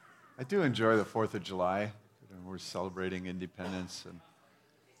I do enjoy the 4th of July. We're celebrating independence and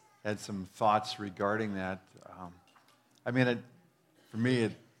had some thoughts regarding that. For me,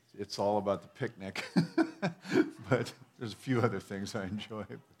 it's all about the picnic, but there's a few other things I enjoy.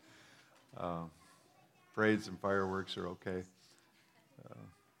 Parades and fireworks are okay.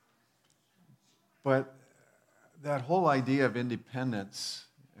 But that whole idea of independence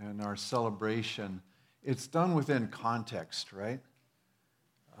and our celebration, it's done within context, right?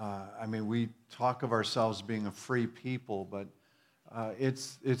 We talk of ourselves being a free people, but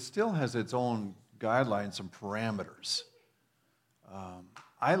it still has its own guidelines and parameters.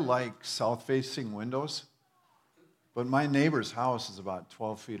 I like south-facing windows, but my neighbor's house is about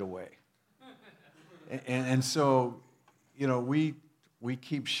 12 feet away. And so, we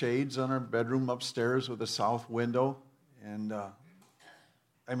keep shades on our bedroom upstairs with a south window, and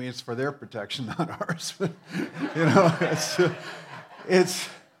it's for their protection, not ours.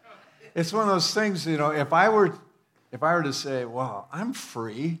 It's one of those things. If I were to say, "Well, I'm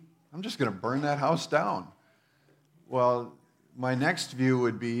free," I'm just going to burn that house down. Well, my next view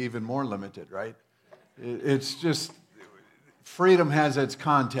would be even more limited, right? It's just freedom has its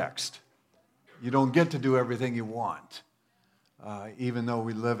context. You don't get to do everything you want, even though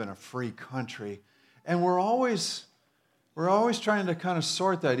we live in a free country. And we're always trying to kind of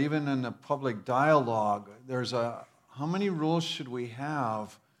sort that, even in the public dialogue. There's how many rules should we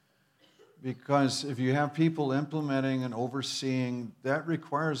have? Because if you have people implementing and overseeing, that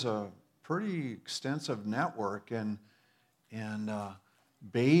requires a pretty extensive network and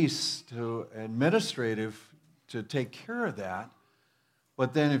base to administrative to take care of that.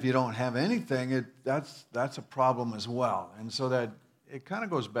 But then if you don't have anything, that's a problem as well. And so that it kind of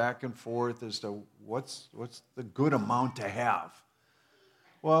goes back and forth as to what's the good amount to have.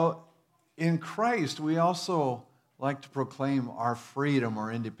 Well, in Christ, we also like to proclaim our freedom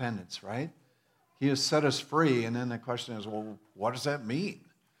or independence, right? He has set us free, and then the question is, well, what does that mean?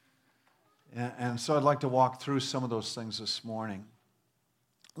 And so I'd like to walk through some of those things this morning.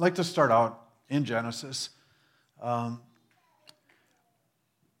 I'd like to start out in Genesis. One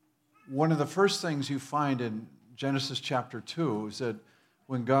of the first things you find in Genesis chapter 2 is that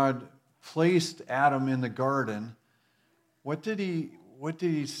when God placed Adam in the garden, what did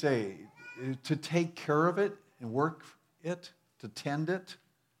he say? To take care of it and work it, to tend it.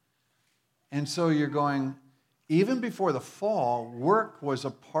 And so you're going, even before the fall, work was a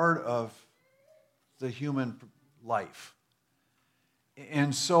part of the human life.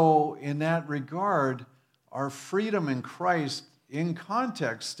 And so in that regard, our freedom in Christ, in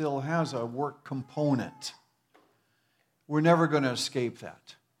context, still has a work component. We're never going to escape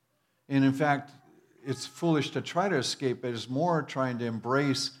that. And in fact, it's foolish to try to escape it. It's more trying to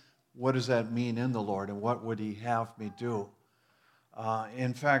embrace what does that mean in the Lord and what would He have me do.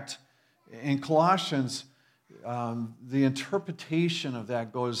 In fact, in Colossians, the interpretation of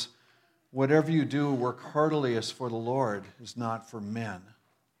that goes, whatever you do, work heartily as for the Lord, is not for men.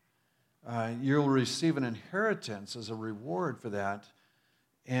 You'll receive an inheritance as a reward for that.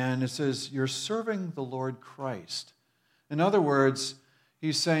 And it says, you're serving the Lord Christ. In other words,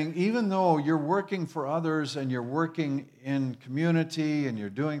 he's saying, even though you're working for others and you're working in community and you're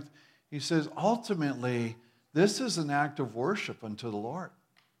doing, he says, ultimately, this is an act of worship unto the Lord,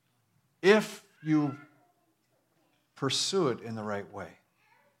 if you pursue it in the right way.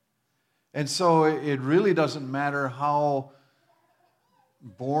 And so it really doesn't matter how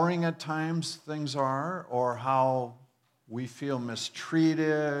boring at times things are, or how we feel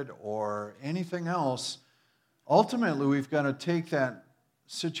mistreated, or anything else. Ultimately, we've got to take that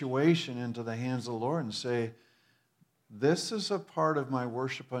situation into the hands of the Lord and say, this is a part of my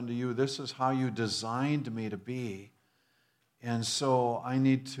worship unto you. This is how you designed me to be. And so I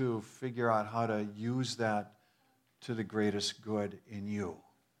need to figure out how to use that to the greatest good in you.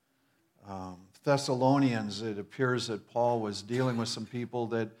 Thessalonians, it appears that Paul was dealing with some people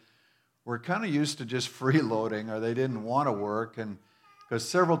that were kind of used to just freeloading, or they didn't want to work. And because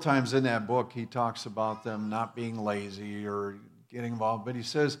several times in that book he talks about them not being lazy or getting involved. But he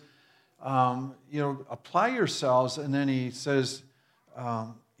says, apply yourselves. And then he says,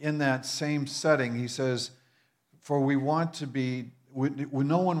 in that same setting, he says, for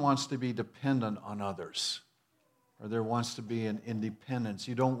no one wants to be dependent on others, or there wants to be an independence.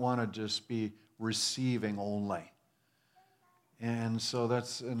 You don't want to just be receiving only. And so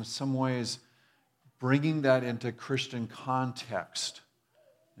that's, in some ways, bringing that into Christian context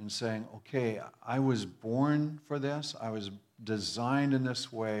and saying, okay, I was born for this. I was designed in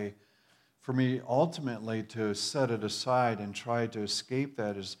this way. For me, ultimately, to set it aside and try to escape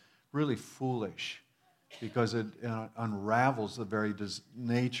that is really foolish. because it unravels the very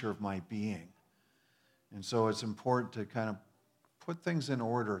nature of my being. And so it's important to kind of put things in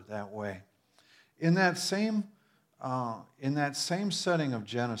order that way. In that same setting of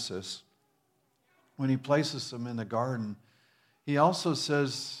Genesis, when he places them in the garden, he also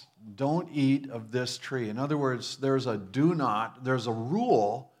says, don't eat of this tree. In other words, there's a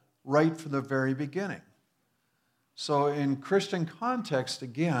rule right from the very beginning. So in Christian context,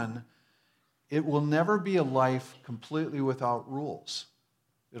 again, it will never be a life completely without rules.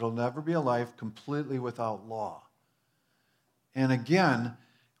 It'll never be a life completely without law. And again,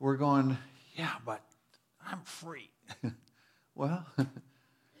 we're going, yeah, but I'm free. Well,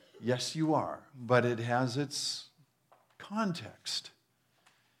 yes, you are, but it has its context.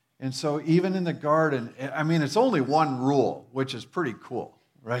 And so even in the garden, I mean, it's only one rule, which is pretty cool,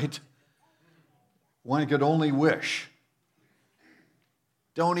 right? One could only wish.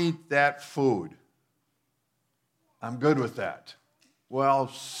 Don't eat that food. I'm good with that. Well,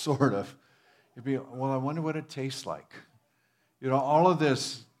 sort of. You'd be, well, I wonder what it tastes like. You know, all of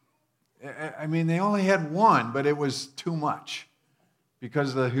this, I mean, they only had one, but it was too much because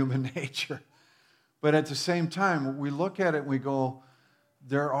of the human nature. But at the same time, we look at it and we go,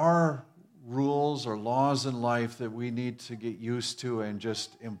 there are rules or laws in life that we need to get used to and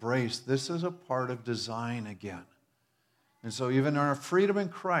just embrace. This is a part of design again. And so even in our freedom in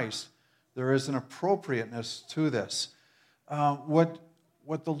Christ, there is an appropriateness to this. What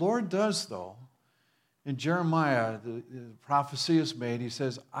the Lord does, though, in Jeremiah, the prophecy is made. He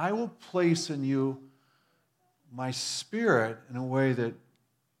says, I will place in you my spirit in a way that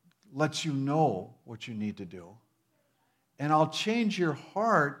lets you know what you need to do. And I'll change your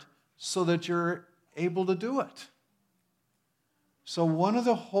heart so that you're able to do it. So one of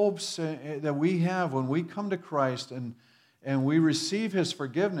the hopes that we have when we come to Christ and we receive His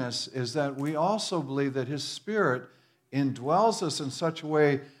forgiveness is that we also believe that His Spirit indwells us in such a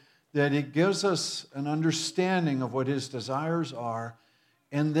way that it gives us an understanding of what His desires are,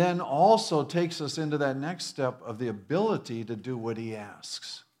 and then also takes us into that next step of the ability to do what He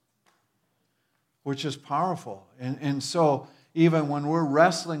asks, which is powerful. And so even when we're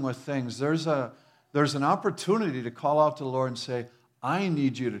wrestling with things, there's an opportunity to call out to the Lord and say, I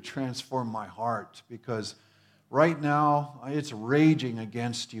need you to transform my heart, because right now it's raging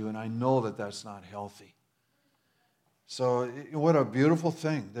against you, and I know that that's not healthy. So what a beautiful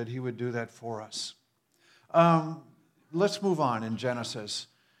thing that He would do that for us. Let's move on in Genesis.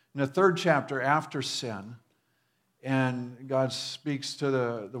 In the 3rd chapter, after sin, and God speaks to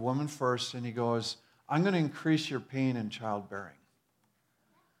the woman first, and He goes, I'm going to increase your pain in childbearing.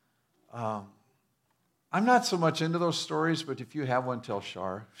 I'm not so much into those stories, but if you have one, tell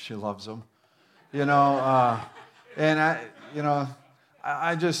Shar. She loves them. You know, and I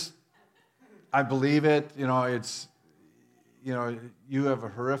believe it. You know, it's, you know, you have a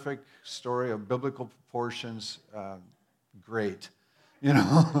horrific story of biblical proportions. Great, you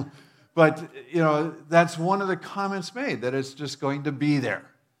know. But, you know, that's one of the comments made, that it's just going to be there.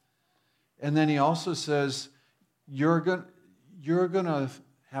 And then He also says, you're going to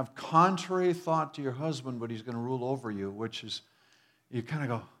have contrary thought to your husband, but he's going to rule over you, which is, you kind of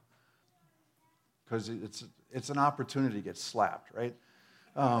go, because it's an opportunity to get slapped, right?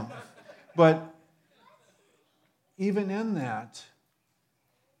 But even in that,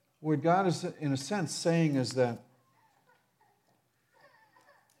 what God is, in a sense, saying is that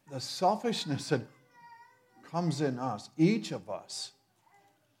the selfishness that comes in us, each of us,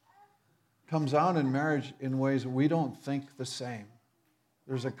 comes out in marriage in ways that we don't think the same.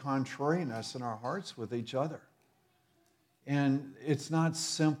 There's a contrariness in our hearts with each other. And it's not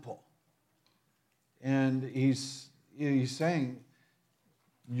simple. And he's saying,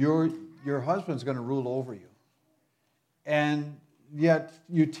 your husband's going to rule over you. And yet,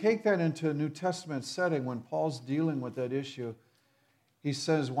 you take that into a New Testament setting when Paul's dealing with that issue. He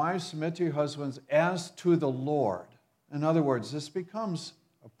says, wives, submit to your husbands as to the Lord. In other words, this becomes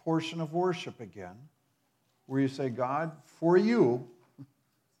a portion of worship again, where you say, God, for you,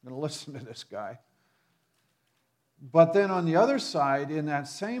 I'm going to listen to this guy. But then on the other side, in that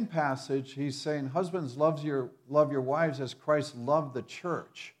same passage, he's saying, husbands, love your wives as Christ loved the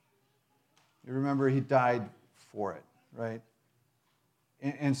church. You remember He died for it, right?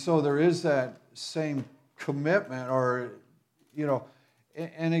 And so there is that same commitment, or, you know,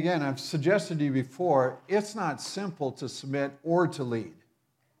 and again, I've suggested to you before, it's not simple to submit or to lead.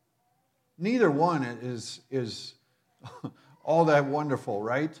 Neither one is all that wonderful,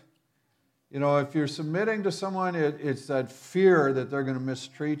 right? You know, if you're submitting to someone, it's that fear that they're going to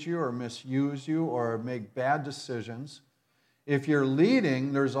mistreat you or misuse you or make bad decisions. If you're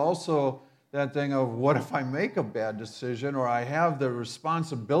leading, there's also that thing of what if I make a bad decision, or I have the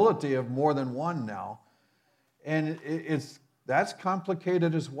responsibility of more than one now. And that's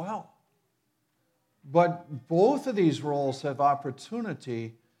complicated as well. But both of these roles have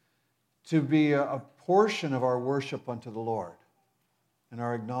opportunity to be a portion of our worship unto the Lord and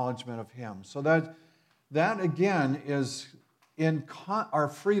our acknowledgement of Him. So that again is in our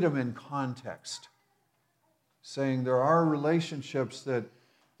freedom in context, saying there are relationships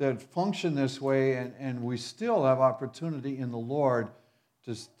that function this way, and we still have opportunity in the Lord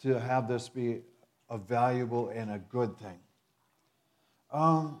to have this be a valuable and a good thing.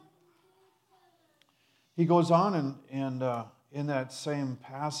 He goes on and in that same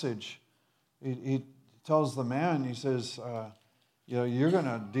passage, he tells the man, he says, you're going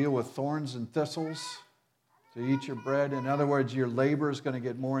to deal with thorns and thistles to eat your bread. In other words, your labor is going to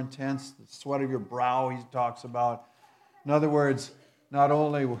get more intense. The sweat of your brow, he talks about. In other words, not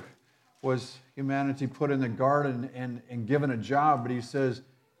only was humanity put in the garden and given a job, but he says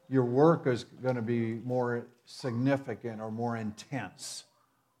your work is going to be more significant or more intense.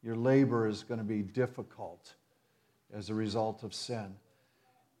 Your labor is going to be difficult as a result of sin.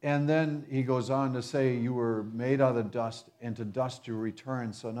 And then he goes on to say you were made out of dust, and to dust you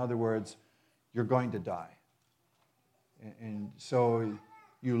return. So in other words, you're going to die. And so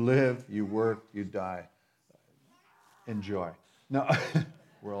you live, you work, you die. Enjoy. No,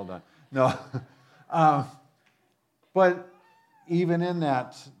 we're all done. No. But even in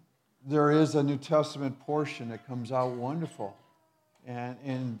that, there is a New Testament portion that comes out wonderful. And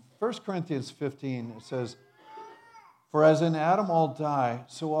in 1 Corinthians 15, it says, "For as in Adam all die,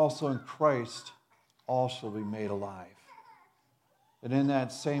 so also in Christ all shall be made alive." And in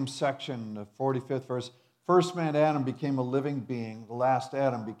that same section, the 45th verse, "First man Adam became a living being, the last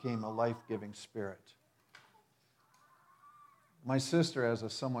Adam became a life-giving spirit." My sister has a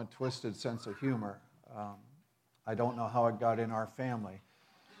somewhat twisted sense of humor. I don't know how it got in our family,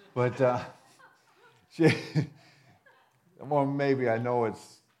 but well, maybe I know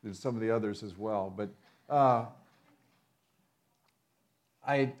it's in some of the others as well. But our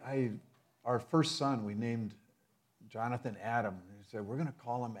first son, we named Jonathan Adam. He said, "We're going to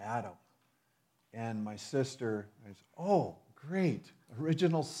call him Adam." And my sister says, "Oh, great,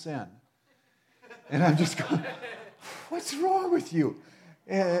 original sin." And I'm just going, "What's wrong with you?"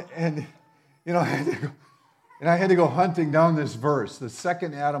 And you know, I had to go hunting down this verse, the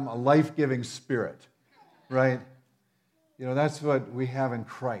second Adam, a life-giving spirit, right? You know, that's what we have in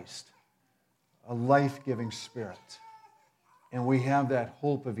Christ, a life-giving spirit. And we have that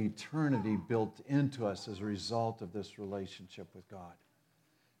hope of eternity built into us as a result of this relationship with God.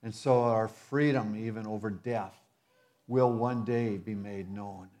 And so our freedom, even over death, will one day be made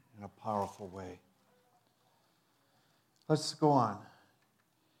known in a powerful way. Let's go on.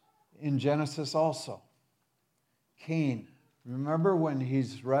 In Genesis also, Cain, remember when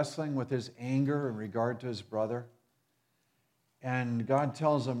he's wrestling with his anger in regard to his brother? And God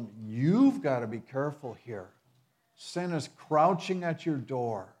tells him, you've got to be careful here. Sin is crouching at your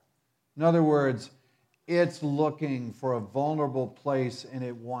door. In other words, it's looking for a vulnerable place and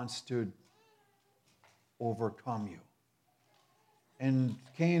it wants to overcome you. And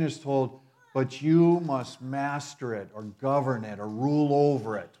Cain is told, but you must master it or govern it or rule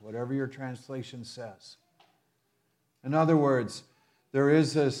over it, whatever your translation says. In other words, there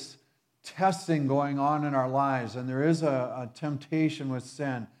is this testing going on in our lives, and there is a temptation with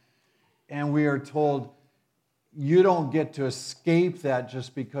sin, and we are told you don't get to escape that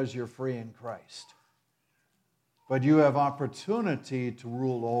just because you're free in Christ. But you have opportunity to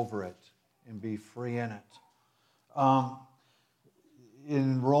rule over it and be free in it.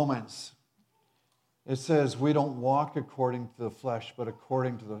 In Romans, it says we don't walk according to the flesh, but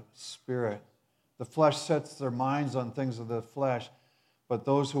according to the Spirit. The flesh sets their minds on things of the flesh, but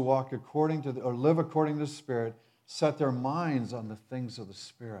those who walk according to or live according to the Spirit set their minds on the things of the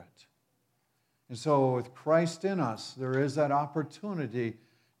Spirit. And so with Christ in us, there is that opportunity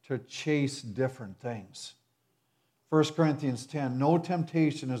to chase different things. 1 Corinthians 10, no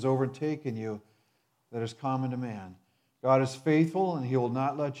temptation has overtaken you that is common to man. God is faithful, and He will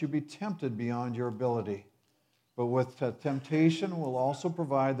not let you be tempted beyond your ability. But with temptation will also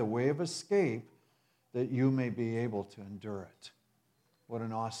provide the way of escape that you may be able to endure it. What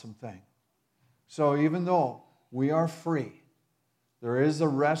an awesome thing. So even though we are free, there is a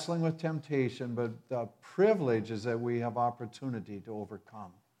wrestling with temptation, but the privilege is that we have opportunity to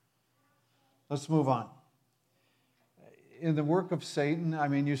overcome. Let's move on. In the work of Satan, I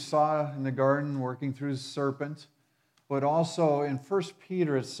mean, you saw in the garden working through the serpent, but also in 1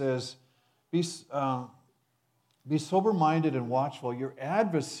 Peter it says, be sober-minded and watchful. Your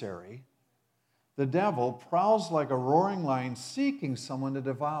adversary, the devil, prowls like a roaring lion seeking someone to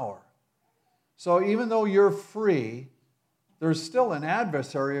devour. So even though you're free, there's still an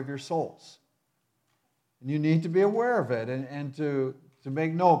adversary of your souls. And you need to be aware of it and to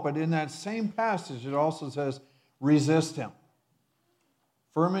make note. But in that same passage, it also says, resist him.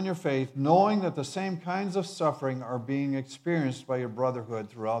 Firm in your faith, knowing that the same kinds of suffering are being experienced by your brotherhood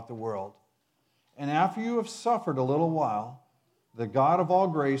throughout the world. And after you have suffered a little while, the God of all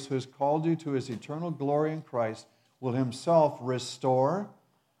grace, who has called you to his eternal glory in Christ, will himself restore,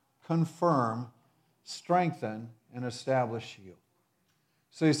 confirm, strengthen, and establish you.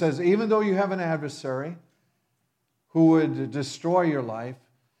 So he says, even though you have an adversary who would destroy your life,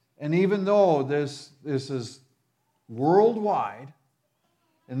 and even though this is worldwide,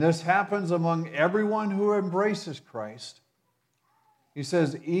 and this happens among everyone who embraces Christ, he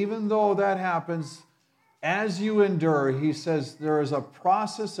says, even though that happens, as you endure, he says, there is a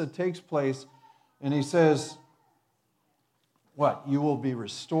process that takes place, and he says, what? You will be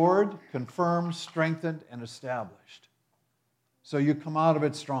restored, confirmed, strengthened, and established. So you come out of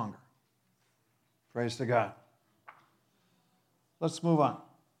it stronger. Praise to God. Let's move on.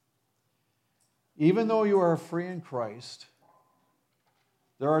 Even though you are free in Christ,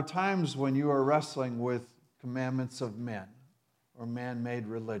 there are times when you are wrestling with commandments of men or man-made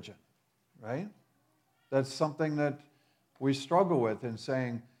religion, right? That's something that we struggle with in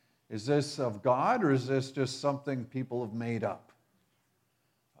saying, is this of God or is this just something people have made up?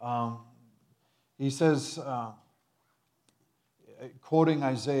 He says, quoting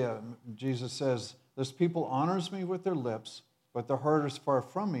Isaiah, Jesus says, this people honors me with their lips, but their heart is far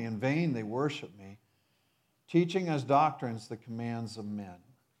from me. In vain they worship me, teaching as doctrines the commands of men.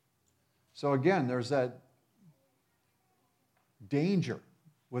 So again, there's that danger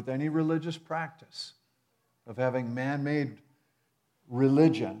with any religious practice of having man-made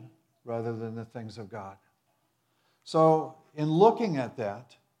religion rather than the things of God. So in looking at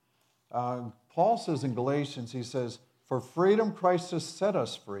that, Paul says in Galatians, he says, for freedom Christ has set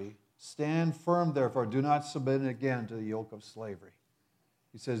us free. Stand firm, therefore. Do not submit again to the yoke of slavery.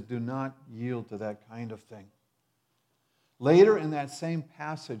 He says, do not yield to that kind of thing. Later in that same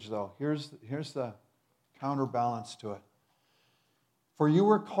passage, though, here's the counterbalance to it. For you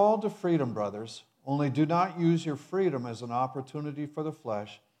were called to freedom, brothers, only do not use your freedom as an opportunity for the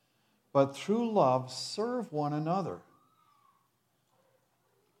flesh, but through love serve one another.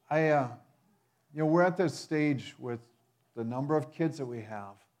 We're at this stage with the number of kids that we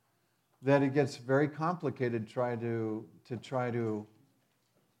have that it gets very complicated to try to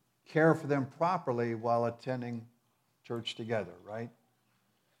care for them properly while attending church together, right?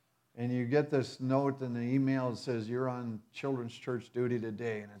 And you get this note in the email that says, you're on children's church duty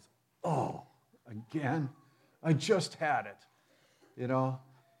today, and it's, oh, again? I just had it,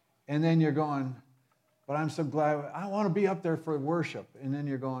 And then you're going, but I'm so glad, I want to be up there for worship. And then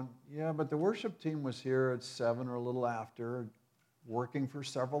you're going, yeah, but the worship team was here at 7 or a little after, working for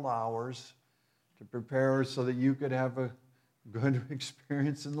several hours to prepare so that you could have a good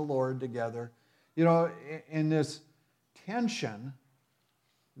experience in the Lord together. In this tension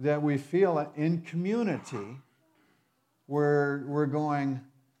that we feel in community, where we're going,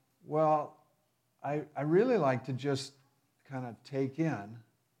 well, I really like to just kind of take in,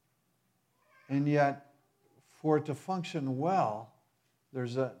 and yet for it to function well,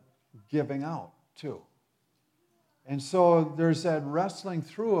 there's a giving out too. And so there's that wrestling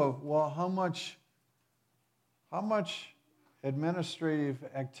through of, well, how much administrative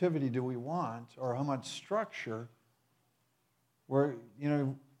activity do we want, or how much structure, where,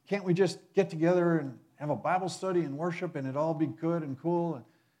 can't we just get together and have a Bible study and worship and it all be good and cool? And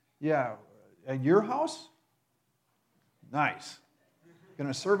yeah, at your house? Nice.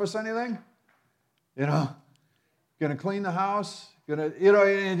 Gonna serve us anything? Gonna clean the house?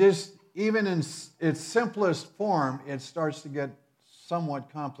 It just, even in its simplest form, it starts to get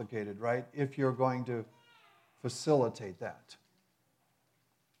somewhat complicated, right? If you're going to facilitate that.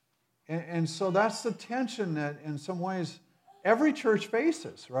 And so that's the tension that in some ways every church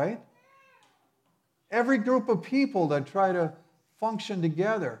faces, right? Every group of people that try to function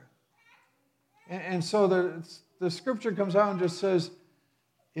together. And so the scripture comes out and just says,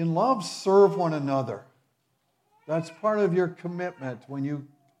 in love, serve one another. That's part of your commitment when you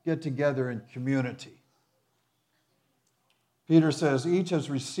get together in community. Peter says, each has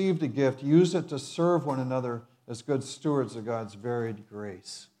received a gift. Use it to serve one another as good stewards of God's varied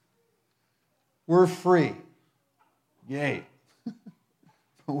grace. We're free. Yay.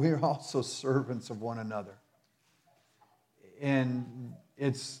 But we're also servants of one another. And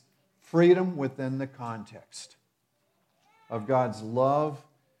it's freedom within the context of God's love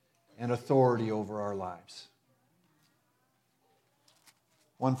and authority over our lives.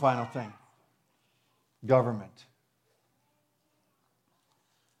 One final thing. Government.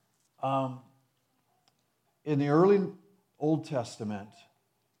 In the early Old Testament,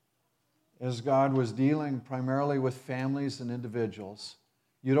 as God was dealing primarily with families and individuals,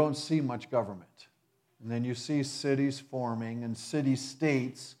 you don't see much government. And then you see cities forming, and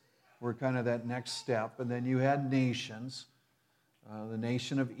city-states were kind of that next step. And then you had nations, the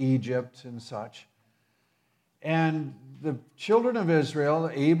nation of Egypt and such. And the children of Israel,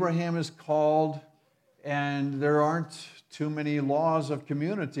 Abraham is called, and there aren't too many laws of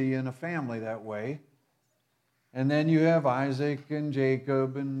community in a family that way. And then you have Isaac and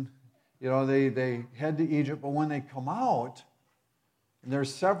Jacob, and they head to Egypt, but when they come out, and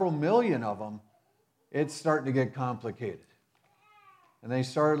there's several million of them, it's starting to get complicated. And they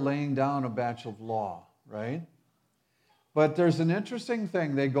start laying down a batch of law, right? But there's an interesting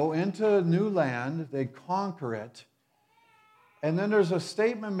thing. They go into a new land, they conquer it, and then there's a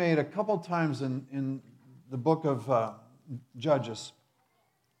statement made a couple times in the book of Judges.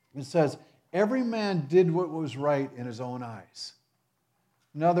 It says, every man did what was right in his own eyes.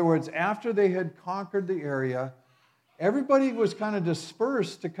 In other words, after they had conquered the area, everybody was kind of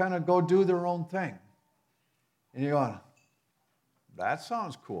dispersed to kind of go do their own thing. And you're going, that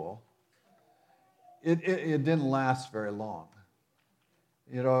sounds cool. It didn't last very long.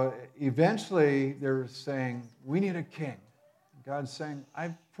 Eventually they're saying, we need a king. God's saying,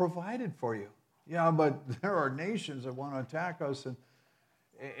 I've provided for you. Yeah, but there are nations that want to attack us.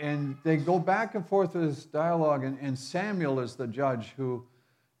 And they go back and forth with this dialogue. And Samuel is the judge who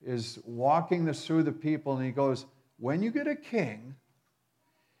is walking this through the people. And he goes, when you get a king,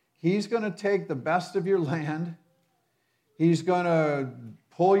 he's going to take the best of your land. He's going to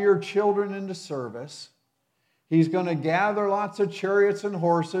pull your children into service. He's going to gather lots of chariots and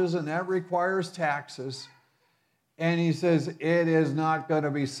horses, and that requires taxes. And he says, it is not going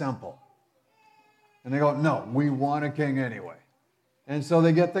to be simple. And they go, no, we want a king anyway. And so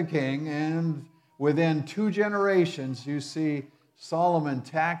they get the king, and within 2 generations, you see Solomon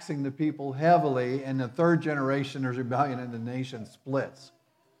taxing the people heavily, and the 3rd generation, there's rebellion, and the nation splits.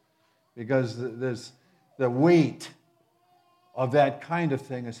 Because the weight of that kind of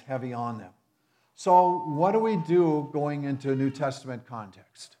thing is heavy on them. So what do we do going into a New Testament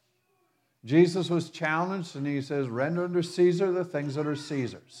context? Jesus was challenged, and he says, render unto Caesar the things that are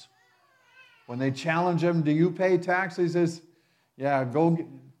Caesar's. When they challenge him, do you pay tax? He says, yeah,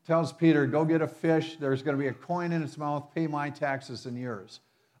 tells Peter, go get a fish. There's going to be a coin in its mouth. Pay my taxes and yours.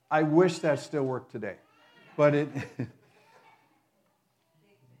 I wish that still worked today. But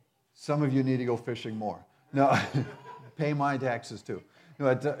some of you need to go fishing more. No, pay my taxes too.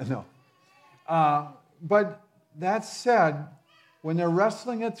 No. But that said, when they're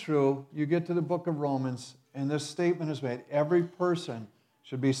wrestling it through, you get to the book of Romans, and this statement is made. Every person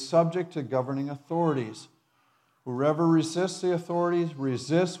should be subject to governing authorities. Whoever resists the authorities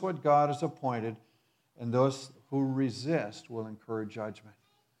resists what God has appointed, and those who resist will incur judgment.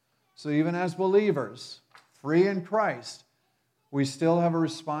 So even as believers, free in Christ, we still have a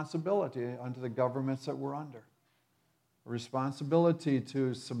responsibility unto the governments that we're under. A responsibility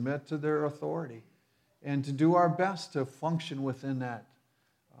to submit to their authority and to do our best to function within that,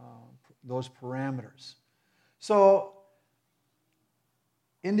 those parameters. So,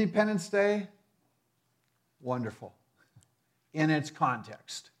 Independence Day, wonderful in its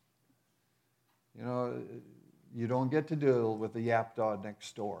context. You don't get to deal with the yap dog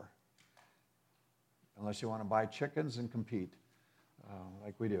next door unless you want to buy chickens and compete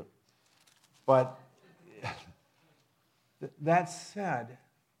like we do. But that said,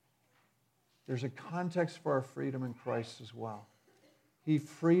 there's a context for our freedom in Christ as well. He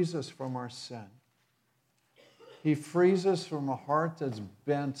frees us from our sin. He frees us from a heart that's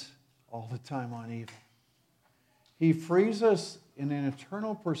bent all the time on evil. He frees us in an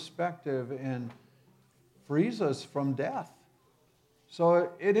eternal perspective and frees us from death. So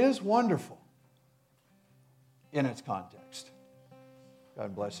it is wonderful in its context.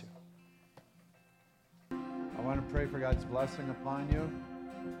 God bless you. I want to pray for God's blessing upon you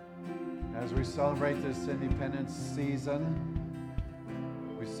as we celebrate this Independence season.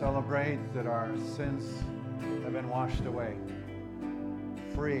 We celebrate that our sins have been washed away,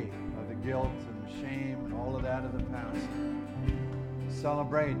 free of the guilt and the shame and all of that of the past.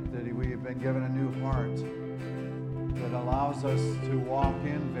 Celebrate that we have been given a new heart that allows us to walk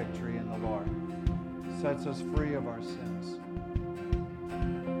in victory in the Lord, sets us free of our sins.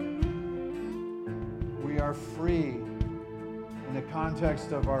 We are free in the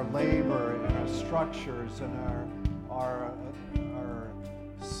context of our labor and our structures and our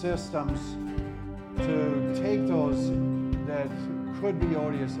systems to take those that could be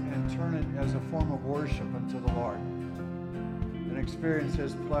odious and turn it as a form of worship unto the Lord and experience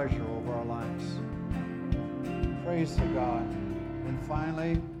His pleasure over our lives. Praise to God. And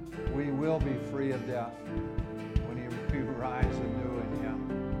finally, we will be free of death when we rise anew in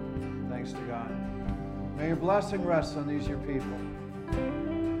Him. Thanks to God. May your blessing rest on these your people.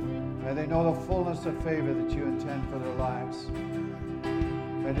 May they know the fullness of favor that you intend for their lives.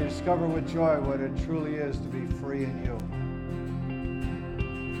 May they discover with joy what it truly is to be free in you.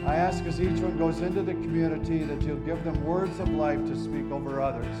 I ask as each one goes into the community that you'll give them words of life to speak over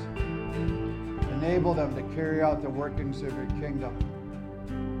others. Enable them to carry out the workings of your kingdom.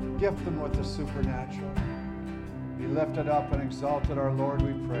 Gift them with the supernatural. Be lifted up and exalted, our Lord,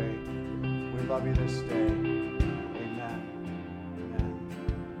 we pray. We love you this day. Amen.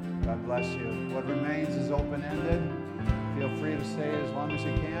 Amen. God bless you. What remains is open-ended. Feel free to stay as long as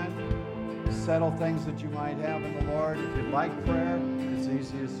you can. Settle things that you might have in the Lord. If you'd like prayer, it's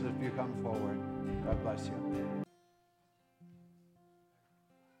easiest if you come forward. God bless you.